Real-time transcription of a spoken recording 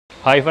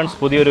Hi friends,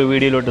 പുതിയൊരു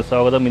വീഡിയോയിലോട്ട്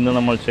സ്വാഗതം. ഇന്ന്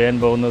നമ്മൾ ചെയ്യാൻ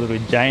പോകുന്നത് ഒരു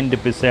ജയൻറ്റ്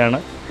പിസ്സയാണ്.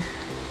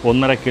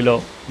 1.5 കിലോ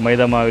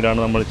മൈദമാവിലാണ്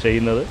നമ്മൾ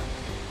ചെയ്യുന്നത്.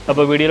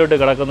 അപ്പോൾ വീഡിയോയിലോട്ട്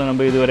കിടക്കുന്നതിന്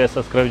മുമ്പ് ഇതുവരെ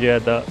സബ്സ്ക്രൈബ്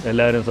ചെയ്യാത്ത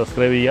എല്ലാവരും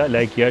സബ്സ്ക്രൈബ് ചെയ്യുക,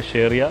 ലൈക്ക് ചെയ്യുക,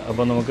 ഷെയർ ചെയ്യുക.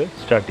 അപ്പോൾ നമുക്ക്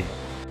സ്റ്റാർട്ട് ചെയ്യാം.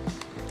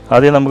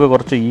 ആദ്യം നമുക്ക്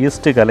കുറച്ച്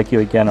ഈസ്റ്റ് കലക്കി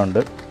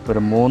വയ്ക്കാനുണ്ട്.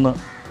 ഒരു 3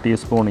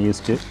 ടീസ്പൂൺ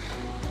ഈസ്റ്റ്,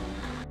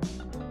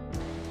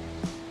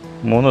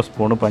 3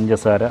 സ്പൂൺ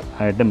പഞ്ചസാര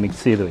ആയിട്ട്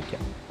മിക്സ് ചെയ്ത്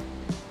വയ്ക്കാം.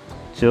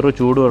 ചെറു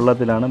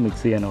ചൂടുവെള്ളത്തിലാണ്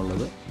മിക്സ്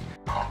ചെയ്യാനുള്ളത്.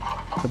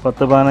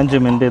 10-15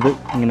 മിനിറ്റ് ഇത്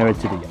ഇങ്ങനെ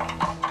വെച്ചിരിക്കാം.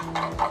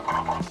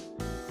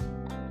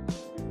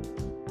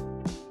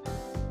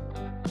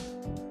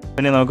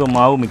 പിന്നെ നമുക്ക്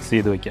മാവ് മിക്സ്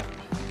ചെയ്ത് വയ്ക്കാം.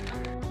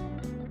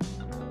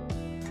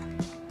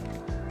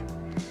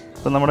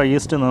 അപ്പോൾ നമ്മുടെ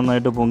ഈസ്റ്റ്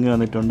നന്നായിട്ട് പൊങ്ങി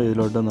വന്നിട്ടുണ്ട്.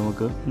 ഇതിലോട്ട്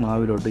നമുക്ക്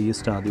മാവിലോട്ട്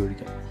ഈസ്റ്റ് ആദ്യം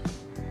ഒഴിക്കാം.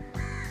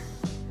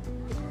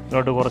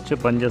 ഇതിലോട്ട് കുറച്ച്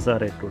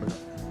പഞ്ചസാര ഇട്ട് കൊടുക്കാം.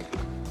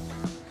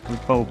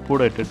 ഇപ്പം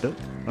ഉപ്പൂടെ ഇട്ടിട്ട്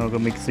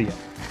നമുക്ക് മിക്സ് ചെയ്യാം.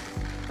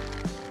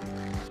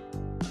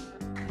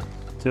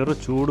 ചെറു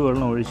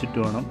ചൂടുവെള്ളം ഒഴിച്ചിട്ട്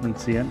വേണം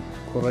മിക്സ് ചെയ്യാൻ.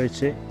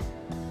 കുറേശ്ശെ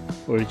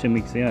ഒഴിച്ച്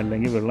മിക്സ് ചെയ്യാൻ,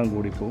 അല്ലെങ്കിൽ വെള്ളം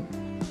കൂടിപ്പോവും.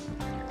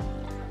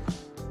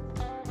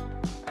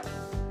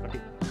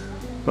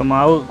 ഇപ്പോൾ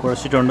മാവ്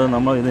കുഴച്ചിട്ടുണ്ട്.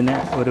 നമ്മൾ ഇതിനെ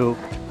ഒരു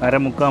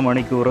 1/4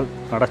 മണിക്കൂർ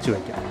അടച്ചു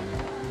വയ്ക്കാം.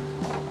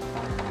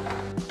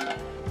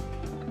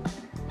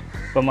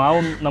 ഇപ്പോൾ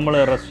മാവും നമ്മൾ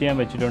റെസ്റ്റ് ചെയ്യാൻ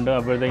വെച്ചിട്ടുണ്ട്.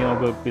 അപ്പോഴത്തേക്ക്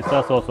നമുക്ക്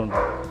പിസ്സ സോസ്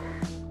ഉണ്ട്.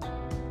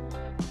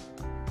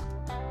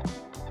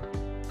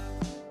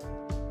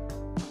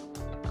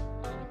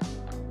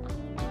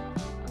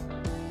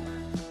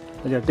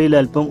 ചട്ടിയിൽ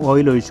അല്പം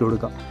ഓയിൽ ഒഴിച്ചു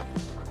കൊടുക്കാം.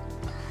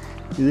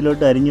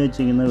 ഇതിലോട്ട് അരിഞ്ഞു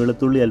വെച്ചിരിക്കുന്ന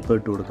വെളുത്തുള്ളി അല്പം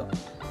ഇട്ട് കൊടുക്കാം.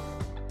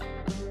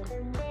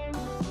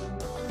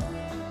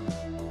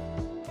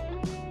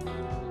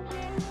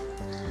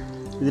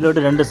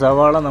 ഇതിലോട്ട് 2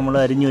 സവാള നമ്മൾ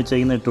അരിഞ്ഞു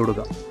വെച്ചിരിക്കുന്ന ഇട്ട്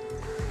കൊടുക്കാം.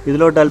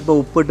 ഇതിലോട്ട്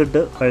അല്പം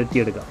ഉപ്പിട്ടിട്ട്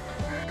കഴറ്റിയെടുക്കാം.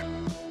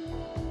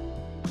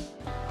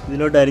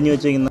 ഇതിലോട്ട് അരിഞ്ഞു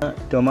വെച്ചിരിക്കുന്ന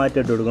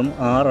ടൊമാറ്റോ ഇട്ട് കൊടുക്കും.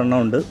 6 എണ്ണം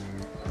ഉണ്ട്.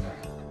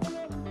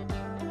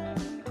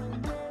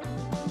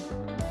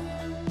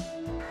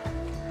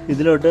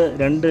 ഇതിലോട്ട്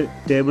 2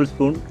 ടേബിൾ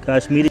സ്പൂൺ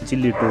കാശ്മീരി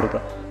ചില്ലി ഇട്ട്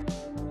കൊടുക്കാം.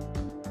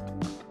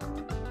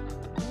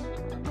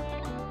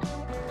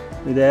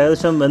 ഇത്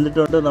ഏകദേശം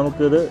വെന്തിട്ടുണ്ട്.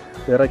 നമുക്കിത്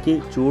ഇറക്കി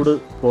ചൂട്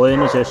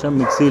പോയതിന് ശേഷം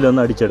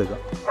മിക്സിയിലൊന്ന്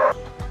അടിച്ചെടുക്കാം.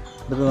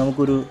 അടുത്ത്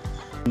നമുക്കൊരു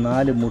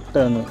 4 മുട്ട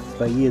ഒന്ന്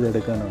ഫ്രൈ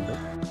ചെയ്തെടുക്കാനുണ്ട്.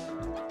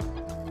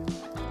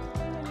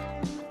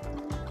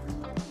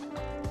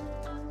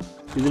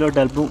 ഇതിലോട്ട്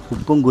അല്പം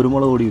ഉപ്പും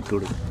കുരുമുളക് പൊടി ഇട്ട്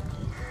കൊടുക്കും.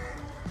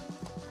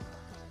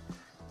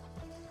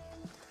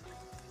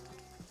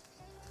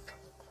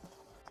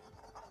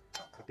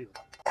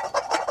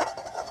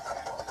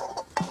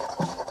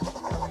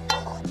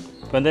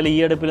 അപ്പോൾ എന്തായാലും ഈ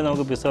അടുപ്പിൽ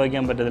നമുക്ക് പിസ്സ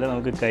വയ്ക്കാൻ പറ്റത്തില്ല.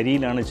 നമുക്ക്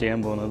കരിയിലാണ് ചെയ്യാൻ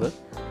പോകുന്നത്.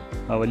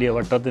 വലിയ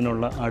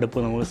വട്ടത്തിനുള്ള അടുപ്പ്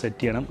നമുക്ക്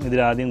സെറ്റ് ചെയ്യണം.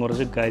 ഇതിലാദ്യം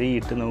കുറച്ച് കരി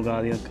ഇട്ട് നമുക്ക്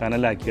ആദ്യം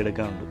കനലാക്കി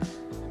എടുക്കാനുണ്ട്.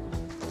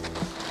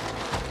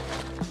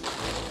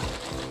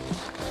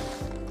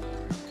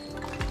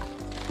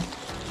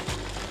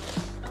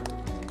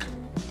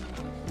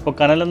 അപ്പോൾ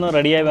കനലൊന്ന്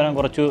റെഡിയായി വരാൻ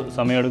കുറച്ച്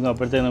സമയമെടുക്കും.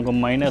 അപ്പോഴത്തേക്ക് നമുക്ക്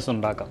മൈനസ്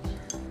ഉണ്ടാക്കാം.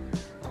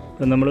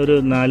 അപ്പോൾ നമ്മളൊരു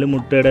 4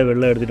 മുട്ടയുടെ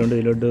വെള്ളം എടുത്തിട്ടുണ്ട്.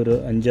 ഇതിലോട്ട് ഒരു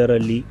 5-6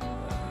 അല്ലി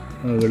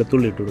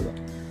വെളുത്തുള്ളി ഇട്ട് കൊടുക്കാം.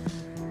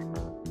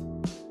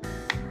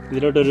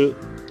 ഇതിലോട്ടൊരു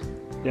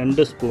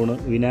 2 സ്പൂണ്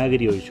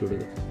വിനാഗിരി ഒഴിച്ചു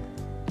കൊടുക്കുക.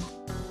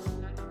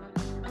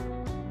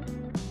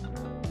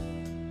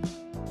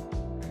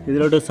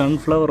 ഇതിലോട്ട്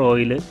സൺഫ്ലവർ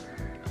ഓയിൽ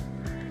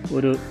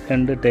ഒരു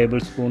 2 ടേബിൾ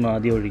സ്പൂൺ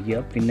ആദ്യം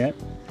ഒഴിക്കുക. പിന്നെ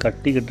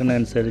കട്ടി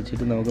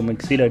കിട്ടുന്നതനുസരിച്ചിട്ട് നമുക്ക്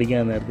മിക്സിയിൽ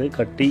അടിക്കാൻ നേരത്ത്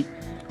കട്ടി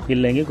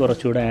ഇല്ലെങ്കിൽ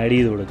കുറച്ചുകൂടെ ആഡ്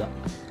ചെയ്ത് കൊടുക്കാം.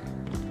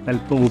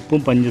 അല്പം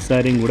ഉപ്പും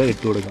പഞ്ചസാരയും കൂടെ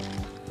ഇട്ട് കൊടുക്കാം.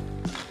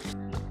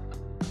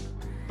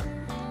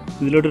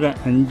 ഇതിലോട്ടൊരു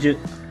 5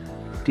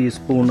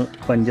 ടീസ്പൂണ്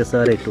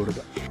പഞ്ചസാര ഇട്ട്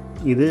കൊടുക്കാം.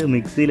 ഇത്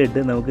മിക്സിയിലിട്ട്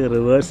നമുക്ക്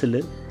റിവേഴ്സിൽ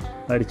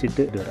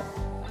അടിച്ചിട്ട് വരാം.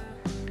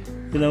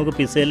 ഇത് നമുക്ക്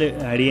പിസ്സയിൽ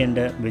ആഡ് ചെയ്യേണ്ട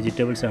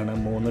വെജിറ്റബിൾസാണ്.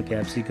 3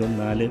 ക്യാപ്സിക്കം,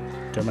 4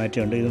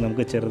 ടൊമാറ്റോ ഉണ്ട്. ഇത്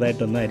നമുക്ക്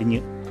ചെറുതായിട്ടൊന്ന് അരിഞ്ഞ്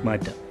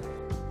മാറ്റാം.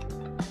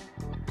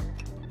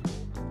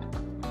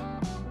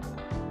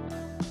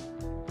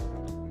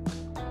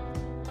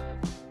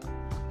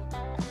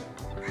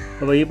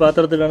 അപ്പോൾ ഈ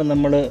പാത്രത്തിലാണ്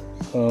നമ്മൾ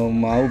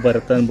മാവ്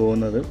പരത്താൻ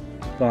പോകുന്നത്.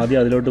 അപ്പോൾ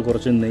ആദ്യം അതിലോട്ട്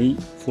കുറച്ച് നെയ്യ്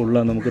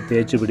ഫുള്ള് നമുക്ക്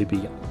തേച്ച്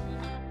പിടിപ്പിക്കാം.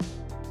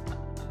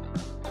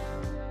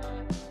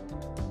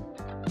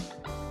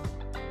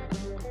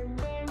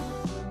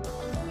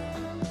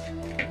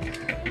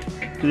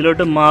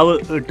 ഇതിലോട്ട് മാവ്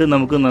ഇട്ട്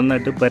നമുക്ക്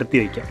നന്നായിട്ട് പരത്തി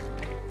വയ്ക്കാം.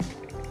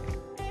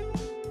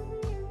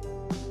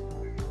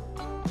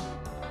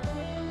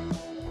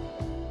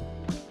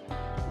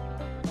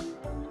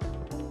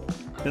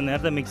 ഇത്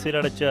നേരത്തെ മിക്സിയിൽ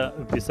അടച്ച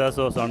പിസ്സ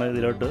സോസാണ്.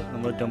 ഇതിലോട്ട്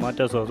നമ്മൾ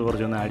ടൊമാറ്റോ സോസ്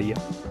കുറച്ചൊന്ന് ആഡ്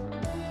ചെയ്യാം.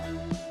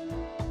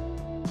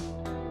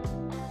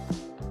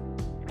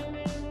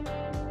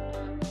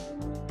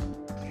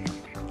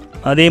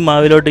 ആദ്യം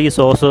മാവിലോട്ട് ഈ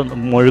സോസ്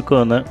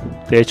മുഴുക്കൊന്ന്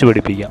തേച്ച്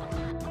പിടിപ്പിക്കാം.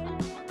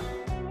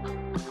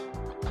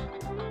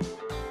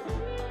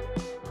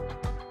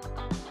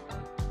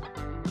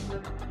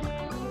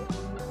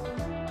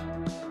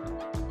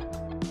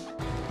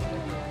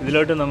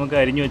 ഇതിലോട്ട് നമുക്ക്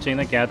അരിഞ്ഞു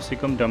വെച്ചിരിക്കുന്ന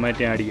ക്യാപ്സിക്കം,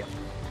 ടൊമാറ്റോ ആഡ് ചെയ്യാം.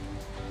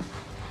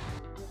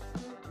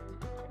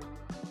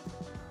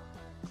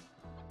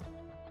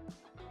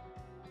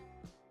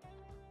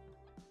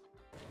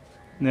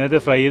 നേരത്തെ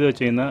ഫ്രൈ ചെയ്ത്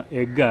വെച്ചിരിക്കുന്ന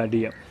എഗ്ഗ് ആഡ്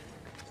ചെയ്യാം.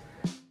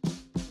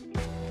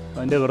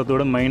 അതിൻ്റെ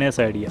പുറത്തൂടെ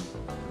മൈനേഴ്സ് ആഡ് ചെയ്യാം.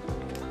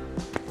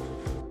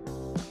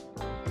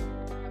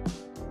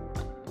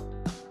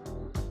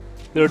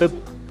 ഇതിലോട്ട്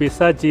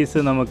പിസ്സ ചീസ്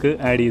നമുക്ക്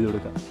ആഡ് ചെയ്ത്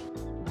കൊടുക്കാം.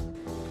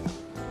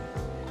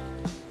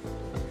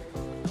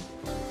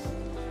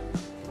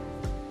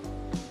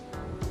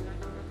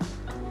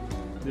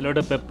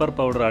 ഇതിലോട്ട് പെപ്പർ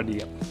പൗഡർ ആഡ്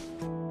ചെയ്യാം.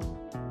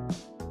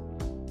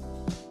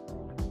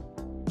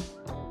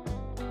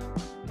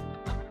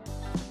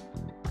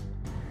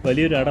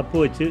 വലിയൊരു അടപ്പ്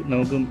വെച്ച്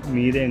നമുക്ക്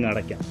മീതെ അങ്ങ്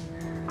അടയ്ക്കാം.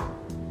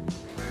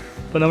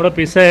 അപ്പോൾ നമ്മുടെ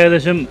പിസ്സ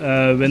ഏകദേശം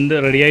വെന്ത്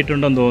റെഡി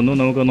ആയിട്ടുണ്ടെന്ന്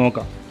തോന്നുന്നു. നമുക്ക്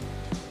നോക്കാം.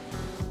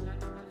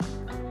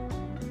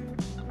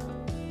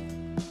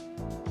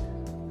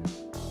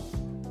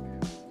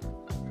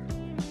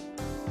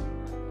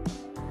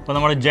 അപ്പോൾ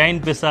നമ്മുടെ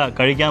ജയൻറ്റ് പിസ്സ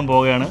കഴിക്കാൻ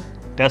പോവുകയാണ്.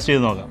 ടേസ്റ്റ്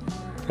ചെയ്ത് നോക്കാം.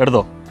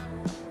 എടുത്തോ,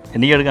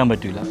 എനിക്ക് എടുക്കാൻ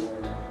പറ്റില്ല.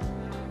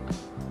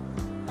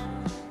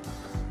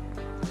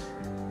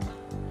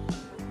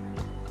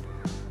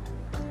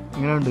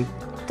 എങ്ങനെയുണ്ട്?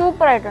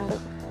 സൂപ്പറായിട്ടുണ്ട്.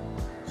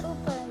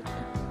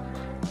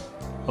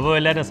 അപ്പോൾ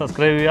എല്ലാവരും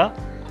സബ്സ്ക്രൈബ് ചെയ്യുക,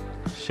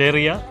 ഷെയർ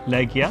ചെയ്യുക,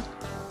 ലൈക്ക് ചെയ്യുക.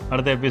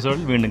 അടുത്ത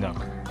എപ്പിസോഡിൽ വീണ്ടും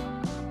കാണാം.